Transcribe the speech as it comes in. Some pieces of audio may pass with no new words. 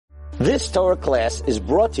This Torah class is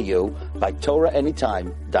brought to you by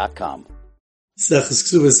TorahAnytime.com.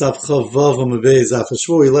 Kesubos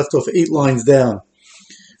we left off 8 lines down.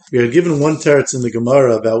 We are given one teretz in the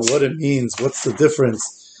Gemara about what it means, what's the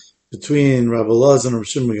difference between Rabbi Elazar and Rav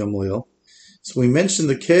Shimon ben Gamliel. So we mentioned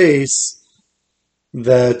the case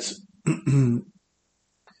that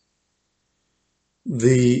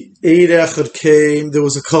the Eid Echad came, there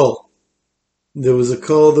was a call. There was a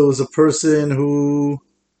person who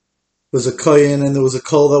was a kohen, and there was a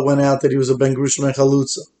call that went out that he was a ben grushim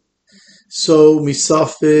chalutza. So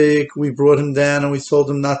misafik, we brought him down and we told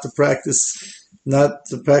him not to practice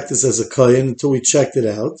as a kohen until we checked it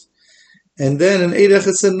out. And then an Eid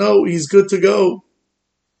Echad said, no, he's good to go.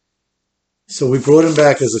 So we brought him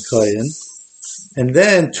back as a kohen. And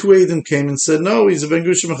then 2 Eidim came and said, no, he's a ben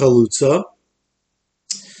grushim chalutza.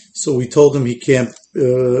 So we told him he can't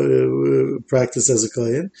practice as a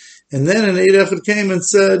kohen. And then an Eid Echad came and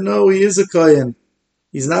said, no, he is a kohen.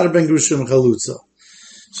 He's not a ben grushim chalutza.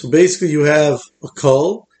 So basically you have a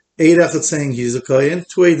kol, Eid Echad saying he's a kohen,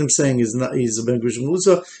 2 Eidim saying he's a ben grushim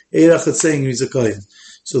chalutza, Eid Echad saying he's a kohen.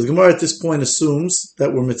 So the Gemara at this point assumes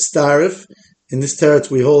that we're mitzdarif. In this teretz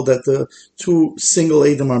we hold that the 2 single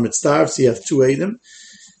Eidim are mitzdarif, so you have 2 Eidim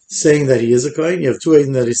saying that he is a kohen, you have 2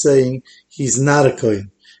 Eidim that is saying he's not a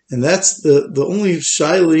kohen. And that's the only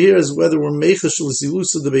shaila here is whether we're meichash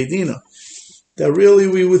l'zilusa de beidina. That really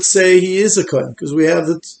we would say he is a kohen, because we have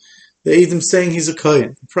the Eidim saying he's a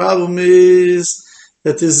kohen. The problem is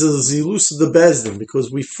that there's a zilusa de bezdin,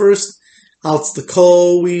 because we first, out the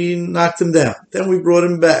kol, we knocked him down. Then we brought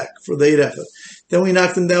him back for the Eid Echad. Then we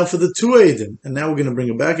knocked him down for the 2 Eidim. And now we're going to bring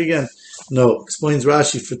him back again. No, explains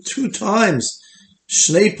Rashi, for 2 times,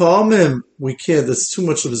 shnei pa'amim, we can't, that's too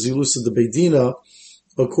much of a zilusa de beidina.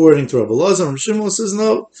 According to Rabbi Elazar, Rav Shimon says,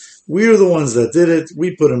 no, we're the ones that did it.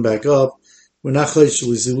 We put him back up. We're not chayish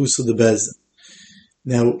l'zilusa de bezdin.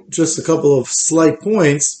 Now, just a couple of slight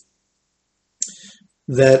points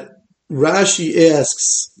that Rashi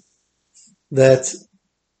asks that,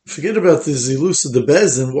 forget about the zilusa de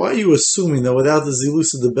bezdin, why are you assuming that without the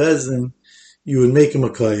zilusa de bezdin, you would make him a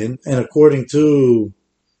kohen? And according to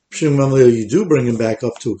Shimon ben Gamliel, you do bring him back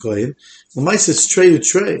up to a kohen. Well, my says trey to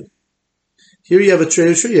trey. Here you have a trey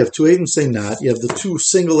to trey. You have 2 Eidim saying not. You have the 2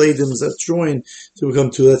 single Eidims that join to become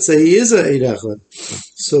 2 that say he is a Eid Echad.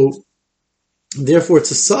 So, therefore,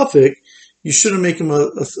 it's a suffix. You shouldn't make him a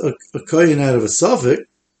kohen out of a suffix.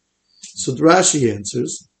 So Rashi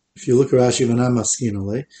answers, if you look at Rashi,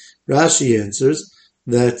 Rashi answers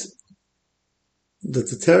that the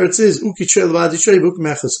teretz is uki trei levadi trei buk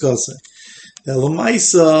mechas kasei. Now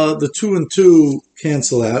l'maisa, the 2 and 2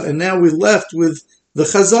 cancel out, and now we're left with the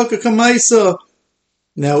chazaka kamaisa.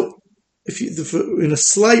 Now, in a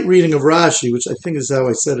slight reading of Rashi, which I think is how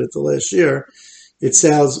I said it the last year, it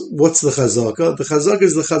sounds, what's the chazaka? The chazaka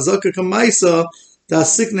is the chazaka kamaisa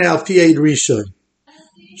da'asikne al pi eid rishon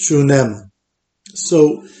shunem.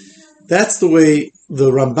 So that's the way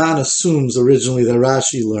the Ramban assumes originally that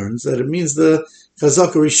Rashi learns, that it means the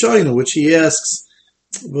chazaka rishona, which he asks,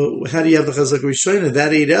 well, how do you have the chazaka rishona?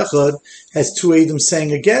 That Eid Echad has 2 Eidim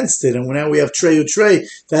saying against it, and now we have trey u'trey.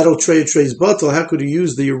 That old trey u'trey is batal. How could you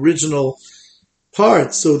use the original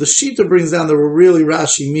part? So the Shita brings down that what really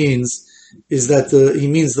Rashi means is that he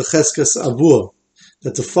means the cheskas abur,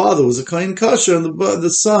 that the father was a kohen kasher and the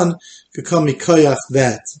son could come mikoyach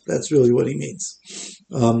that. That's really what he means.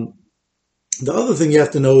 The other thing you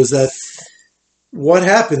have to know is that what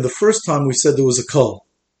happened the first time we said there was a kol.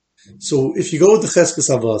 So if you go with the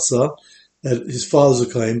cheskas avasa, that his father's a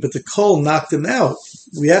kohen, but the kol knocked him out.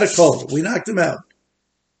 We had a kol, we knocked him out.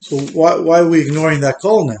 So why are we ignoring that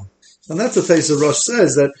kol now? And that's the Taisa Rosh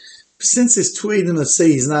says, that since his 2 Eidim that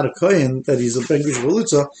say he's not a kohen, that he's a ben grushim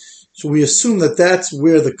chalutza, so we assume that that's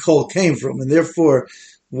where the kol came from, and therefore,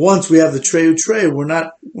 once we have the trey u'trey,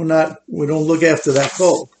 we don't look after that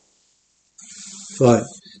kol. Fine.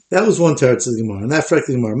 That was one teretz of the Gemara, and that frek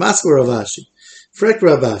the Gemara. Maskor Ravashi. Frek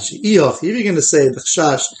Ravashi. If you're going to say the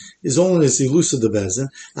chash is only as elusive the bezin,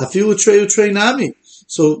 afilu trey u'trey nami.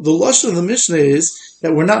 So the lashon of the Mishnah is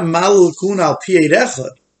that we're not malul kun al pi eid echad.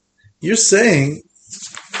 You're saying,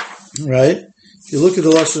 right? If you look at the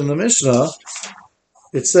lashon of the Mishnah,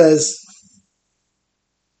 it says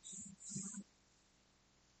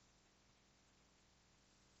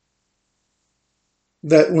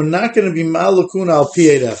that we're not going to be malul kun al pi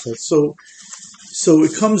eid echad. So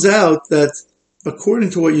it comes out that according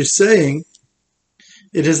to what you're saying,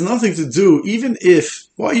 it has nothing to do, even if,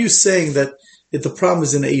 why are you saying that if the problem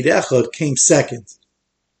is in Eid Echad came second?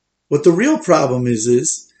 What the real problem is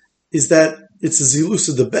that it's a zilus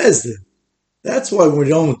of the bezdin. That's why we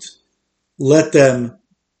don't let them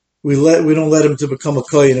we don't let him to become a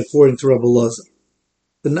kohen according to Rabbi Lazar.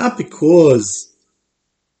 But not because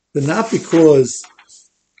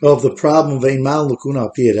of the problem of ein mal lukuna al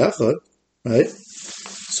pi echad, right?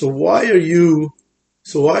 So why are you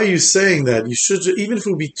saying that you should, even if it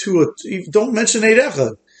would be two, don't mention eid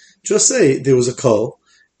echad. Just say there was a kol.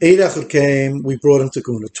 Eid echad came, we brought him to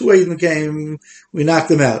kuna. Two eidim came, we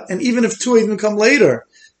knocked him out. And even if two eidim come later,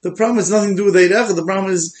 the problem has nothing to do with eid echad. The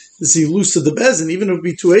problem is he loose to the bezin. Even if it would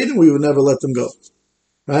be two eidim, we would never let them go.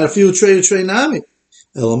 Right? I feel trey nami.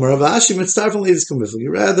 Rather,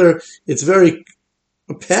 it's very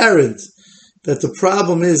apparent that the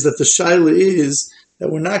problem is that the shaila is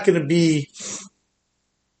that we're not going to be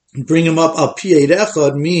bring him up al pi eid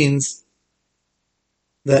echad means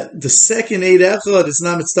that the second eid echad is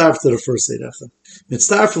not mitzdarf to the first eid echad.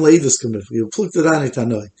 Mitzdarf leidus kamifli. You pluk the dani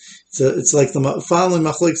tanoi. It's like the following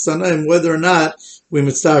machlek tanoim whether or not we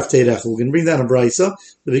mitzdarf to eid echad. We're going to bring down a brisa.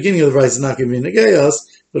 The beginning of the brisa is not going to be negayos,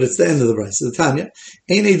 but it's the end of the brisa. The Tanya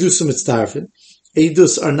ein eidus mitzdarfin.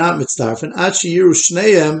 Eidus are not mitzdarfin. Ad sheyiru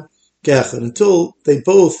shneim ke'echad until they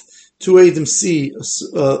both two eidim see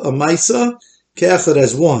a maisa ke'echad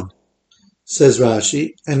as one. Says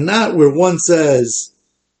Rashi, and not where one says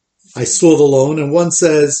I saw the loan, and one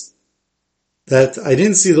says that I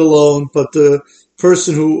didn't see the loan, but the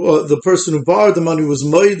person who borrowed the money was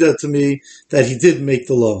moida to me that he did make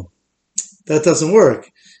the loan. That doesn't work.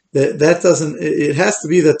 That doesn't. It has to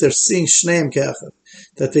be that they're seeing shneim ke'echad,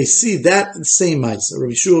 that they see that same ma'aser.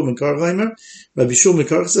 Rabbi Shiur ben Karcheimer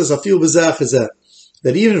says afil b'zeh chazeh,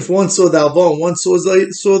 that even if one saw the alva and one saw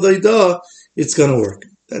the ida, it's going to work.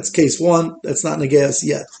 That's case one. That's not negeas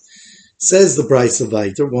yet. Says the Brisa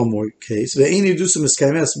Vayter, one more case. And a dusa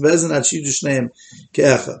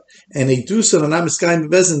are not miskayim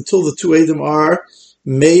bezin until the two edim are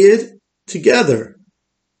made together,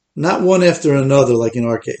 not one after another, like in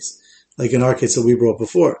our case that we brought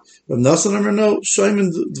before. No,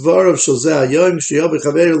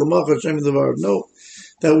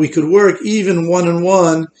 that we could work even one and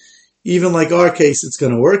one, even like our case, it's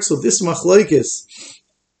going to work. So this machlokes.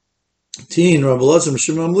 Teen Rabbi Lazar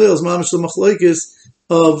Shimon Gamliel is mamish the machlokes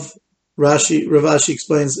of Rashi. Ravashi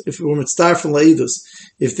explains if we're mitzdarf from leidus,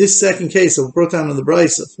 if this second case that we brought down in the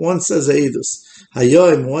brisa, if one says eidus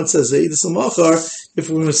hayoim, one says eidus l'machar, if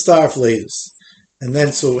we're mitzdarf leidus, and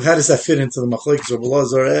then so how does that fit into the machlokes of Rabbi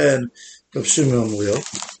Lazar and Rabbi Shimon Gamliel?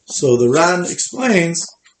 So the Ran explains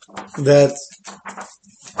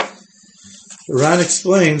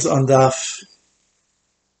on Daf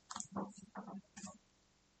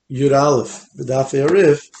Yud Aleph, B'daf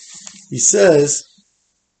Arif, he says,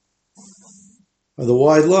 are the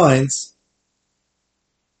wide lines,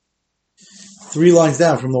 3 lines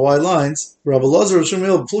down from the wide lines, Rabbi Lazar,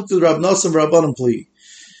 Shmuel, Plukta, Rabbi Nosson, Rabbanim Pli.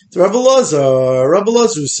 The Rabbi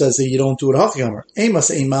Lazar says that you don't do it Hachamer. Emas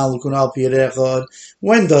Eimal Lukunal Pi.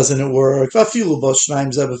 When doesn't it work? Vafilu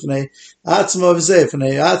Boshnaim Zebefnei, Atzma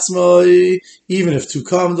Vzefnei, Atzma, even if two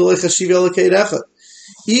come, the Lechashiv Elakei Echad.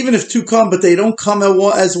 Even if two come, but they don't come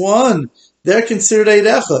as one, they're considered eid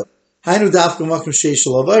echad. Hainu dafka makom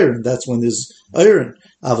sheishal of iron. That's when there's iron.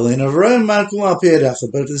 Avlein avraim makum al pi eid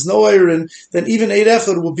echad. But if there's no iron, then even eid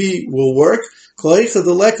echad will work.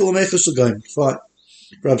 Fine.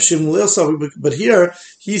 Rab Shimon, but here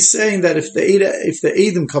he's saying that if the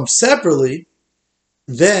eidim come separately,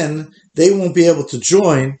 then they won't be able to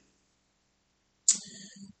join.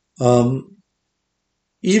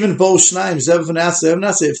 Even Bo Shnaim, Zev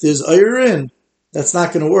V'Natza, if there's iron, that's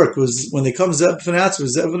not going to work. Because when they come Zev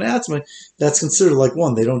V'Natza, that's considered like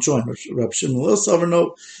one. They don't join. Rab Shimon Lil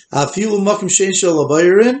no. Afilu Makim Shein Shel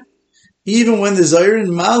Iron, even when there's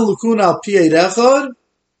iron, Mal Lukun Al Pi Eid Echad,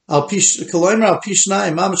 Al Pi Kalaymer Al Pi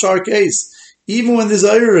Shnaim, Mamash our case. Even when there's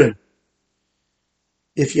iron,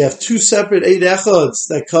 if you have two separate Eid Echads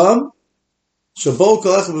that come, Shabol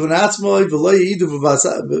Kalach V'Natzma V'Lay Yidu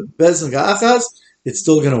V'Bezin Ga'achaz, it's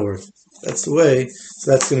still going to work. That's the way.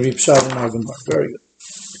 So that's going to be pshat in our Gemara. Very good.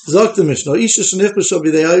 Zok the Mishnah. Isha shenifba shall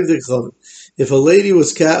be the if a lady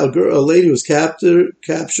was captured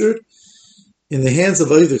in the hands of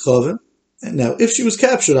Ayidei Chavim, and now if she was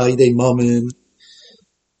captured Ayidei Mamin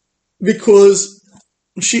because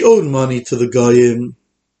she owed money to the Goyim,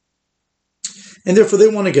 and therefore they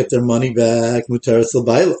want to get their money back, Mutaras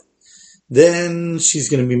l'Baila, then she's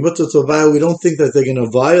going to be Mutar to Baila. We don't think that they're going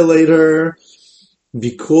to violate her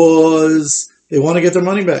because they want to get their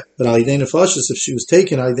money back. But Alidei Nefashis, if she was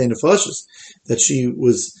taken, Alidei Nefashis, that she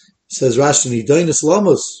was, says Rashi, Nidainis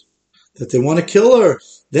Lamos, that they want to kill her,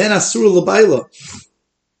 then Asur L'Baila.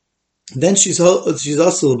 Then she's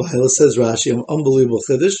also L'Baila, says Rashi, an unbelievable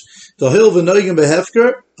Chiddush. The Hil V'Noigim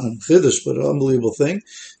Behefker, Chiddush, but an unbelievable thing.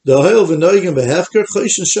 We're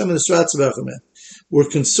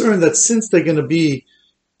concerned that since they're going to be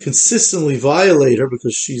consistently violate her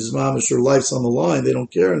because she's mamish, her life's on the line, they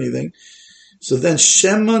don't care anything. So then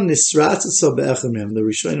Shema Nisratzah Be'echemim, the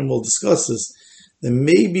Rishonim will discuss this, that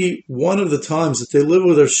maybe one of the times that they live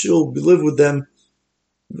with her, she'll live with them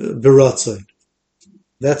beratzon.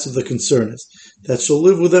 That's what the concern is. That she'll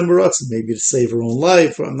live with them beratzon, maybe to save her own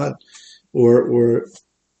life, or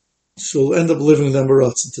she'll end up living with them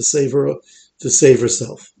beratzon to save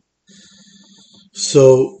herself.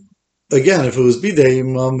 So again, if it was bidei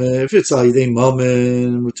mamen, if it's ayidei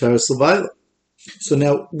mamen, mutar s'vaila. So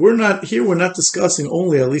now we're not discussing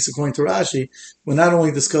only, at least according to Rashi, we're not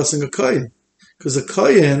only discussing a kohen, because a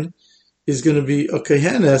kohen is going to be a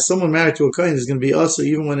kohenah. Someone married to a kohen is going to be also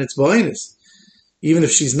even when it's ba'inus, even if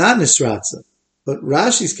she's not nisratza. But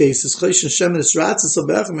Rashi's case is chayshon shem nisratza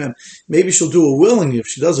sabechemem. Maybe she'll do it willingly. If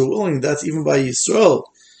she does it willingly, that's even by Yisrael.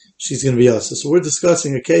 She's going to be also. So we're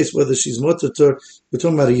discussing a case whether she's mutter to. We're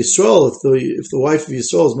talking about a Yisrael if the wife of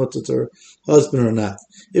Yisrael is mutter to her husband or not.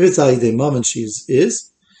 If it's ayidei mom and she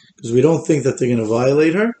is, because we don't think that they're going to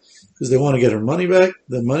violate her because they want to get their money back,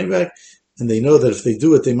 and they know that if they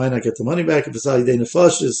do it, they might not get the money back. If it's ayidei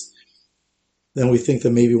nefashis, then we think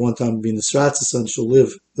that maybe one time being the Nisratzis and she'll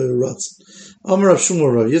live the Ratz. Amar Rav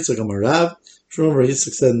Shmuel Rav Yitzchak Amar Rav. Shmuel Rav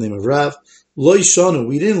Yitzchak said in the name of Rav. Lo Yishanu,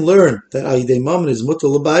 we didn't learn that ayidei mammon is mutter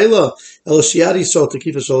l'bayla el shiad Yisrael to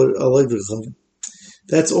keep a.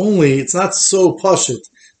 That's only, it's not so pashut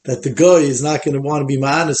that the guy is not going to want to be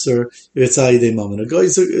ma'aneser if it's ayidei mammon. The guy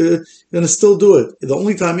is going to still do it. The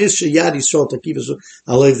only time is shiad Yisrael to keep a.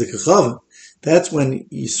 That's when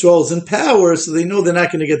Yisrael's in power, so they know they're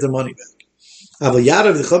not going to get the money back. But if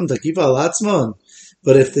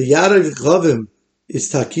the Yarav Chavim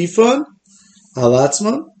is Takifan,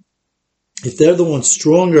 Alatzman, if they're the ones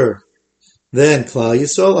stronger than Klal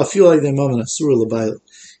Yisrael, I feel like they're Mammon Asura L'Bayla.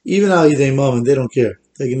 Even Ayidei Mammon, they don't care.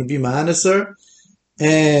 They're going to be Ma'aneser,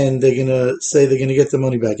 and they're going to say they're going to get the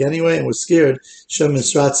money back anyway, and we're scared. Shem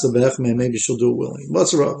Misratza B'Echmeh, maybe she'll do it willingly.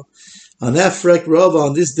 What's Rav? On that frek Rav,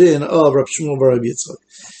 on this din of Rav Shmuel Bar Rabbi Yitzchak.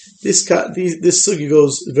 This sugi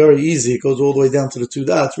goes very easy. It goes all the way down to the two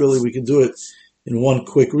dots. Really, we can do it in one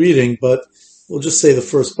quick reading, but we'll just say the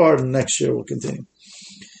first part, and next year we'll continue.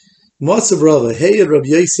 Matzav Rava, hey Rabbi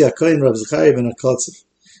Yosi HaKohen, Rabbi Zechariah ben Akatzev.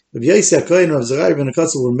 Rabbi Yosi HaKohen, Rabbi Zechariah ben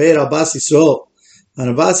Akatzev were made Abbas Yisrael. And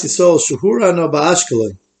Abbas Yisrael, Shehura no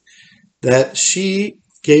ba'ashkelon, that she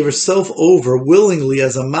gave herself over willingly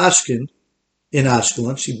as a mashkin in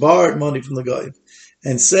Ashkelon. She borrowed money from the guy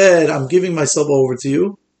and said, I'm giving myself over to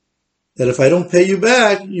you, that if I don't pay you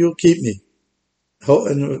back, you'll keep me.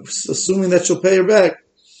 And assuming that she'll pay her back.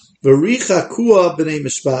 V'richa kua b'nei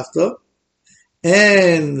mishpachta,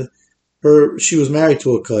 and she was married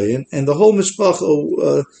to a kohen, and the whole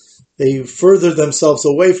mishpacha, they furthered themselves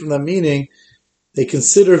away from that, meaning they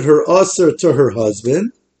considered her usher to her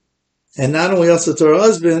husband, and not only usher to her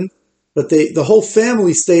husband, but the whole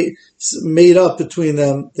family made up between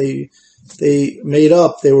them. They made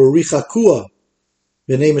up. They were richa kua.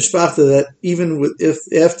 B'nei mishpachta, that even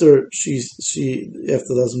after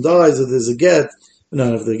after the husband dies, or there's a get,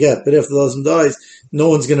 not after the get, but after the husband dies, no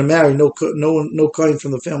one's going to marry. No kohen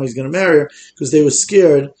from the family is going to marry her because they were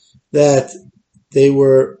scared that they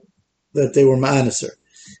were ma'aneser.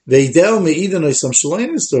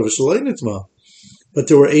 But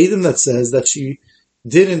there were Edom that says that she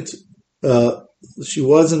didn't. She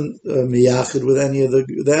wasn't miyachid with any of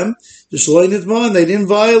them. And they didn't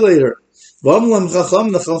violate her.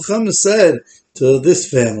 The Chacham said to this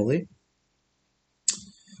family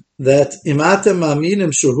that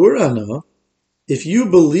if you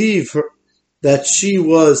believe her, that she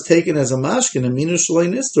was taken as a mashkin, aminu shalei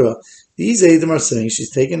nistra, these Edom are saying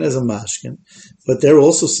she's taken as a mashkin, but they're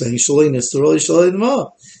also saying shalei nistra shalei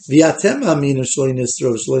nma. V'atem aminu shalei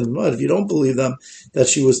nistra shalei nma. If you don't believe them that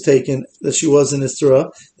she was taken, that she was in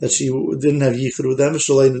nistra, that she didn't have yichud with them,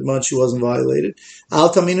 shalei nma, she wasn't violated,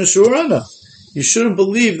 al taminu shurana. You shouldn't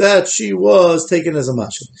believe that she was taken as a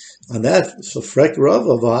mashkin. On that, so frek Rav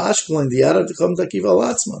of Ashkelon, the Yarav T'cham Takiv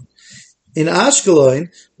Alatzman. In Ashkelon,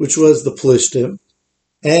 which was the Plishtim,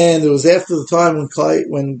 and it was after the time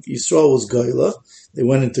when Yisrael was Goyla, they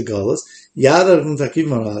went into Golas. Yarav Takiv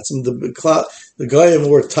Alatzman. The Goyim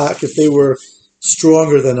were tak. If they were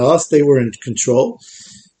stronger than us, they were in control.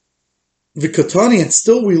 Vikatani, and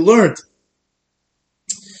still we learned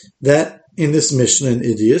that in this Mishnah in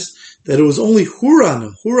Idias, that it was only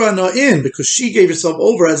Hurana in, because she gave herself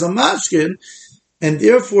over as a mashkin, and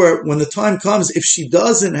therefore, when the time comes, if she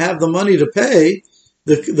doesn't have the money to pay,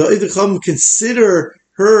 the Idacham consider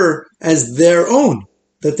her as their own,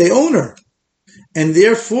 that they own her. And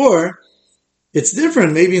therefore, it's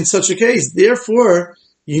different, maybe in such a case. Therefore,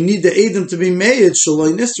 you need the Eidim to be made,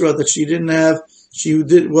 Shaloi Nisra,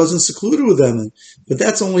 that wasn't secluded with them. But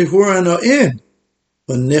that's only Hurana in.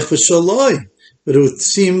 But Nechvasha Loi. But it would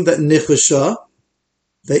seem that Nechvasha,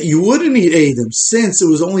 that you wouldn't need Eidim, since it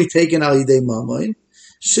was only taken Al Yidei Mamayin,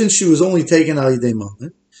 since she was only taken Al Yidei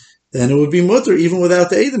Mamayin, then it would be mutter even without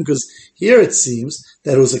the Eidim, because here it seems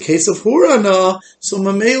that it was a case of Hurana, so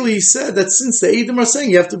Mameli said that since the Eidim are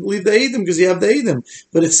saying you have to believe the Eidim because you have the Eidim,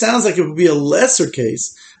 but it sounds like it would be a lesser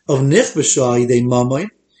case of Nichbasha Yidei Mamayin.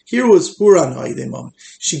 Here was Hurana Yidei Mamayin.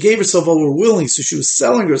 She gave herself over willing, so she was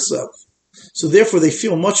selling herself. So therefore they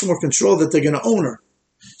feel much more control that they're going to own her.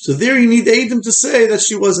 So there you need the Eidim to say that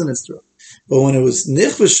she was an Isra. But when it was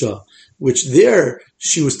Nichbasha, which there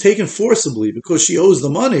she was taken forcibly because she owes the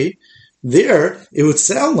money, there it would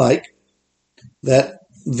sound like that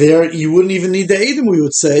there you wouldn't even need the Eidim. We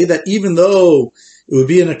would say that even though it would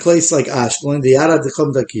be in a place like Ashkelon, the Yara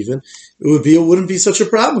Decham Dakivin, it wouldn't be such a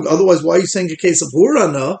problem. Otherwise, why are you saying a case of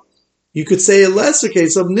Hurana? You could say a lesser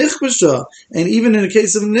case of Nichbasha, and even in a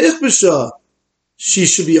case of Nichbasha, she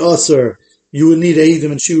should be Asr. You would need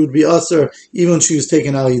Eidim, and she would be Asr even when she was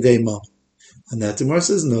taken Al Yidei Mom. And that Gemara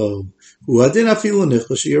says no.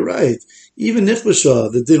 You're right. Even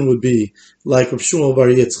Nichbasha, the din would be like Rav Shmuel Bar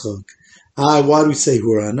Yitzchak. Why do we say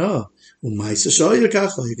Hurana? Because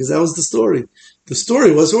that was the story. The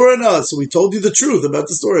story was Hurana, so we told you the truth about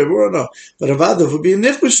the story of Hurana. But Avadav would be in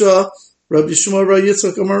Nichbasha. Rabbi Shmuel Bar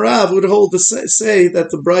Yitzchak Amarav would hold say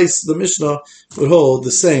that the Mishnah would hold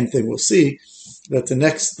the same thing. We'll see that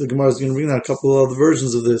the Gemara is going to bring out a couple of other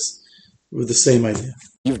versions of this with the same idea.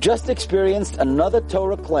 You've just experienced another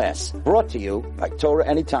Torah class brought to you by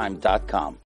TorahAnytime.com.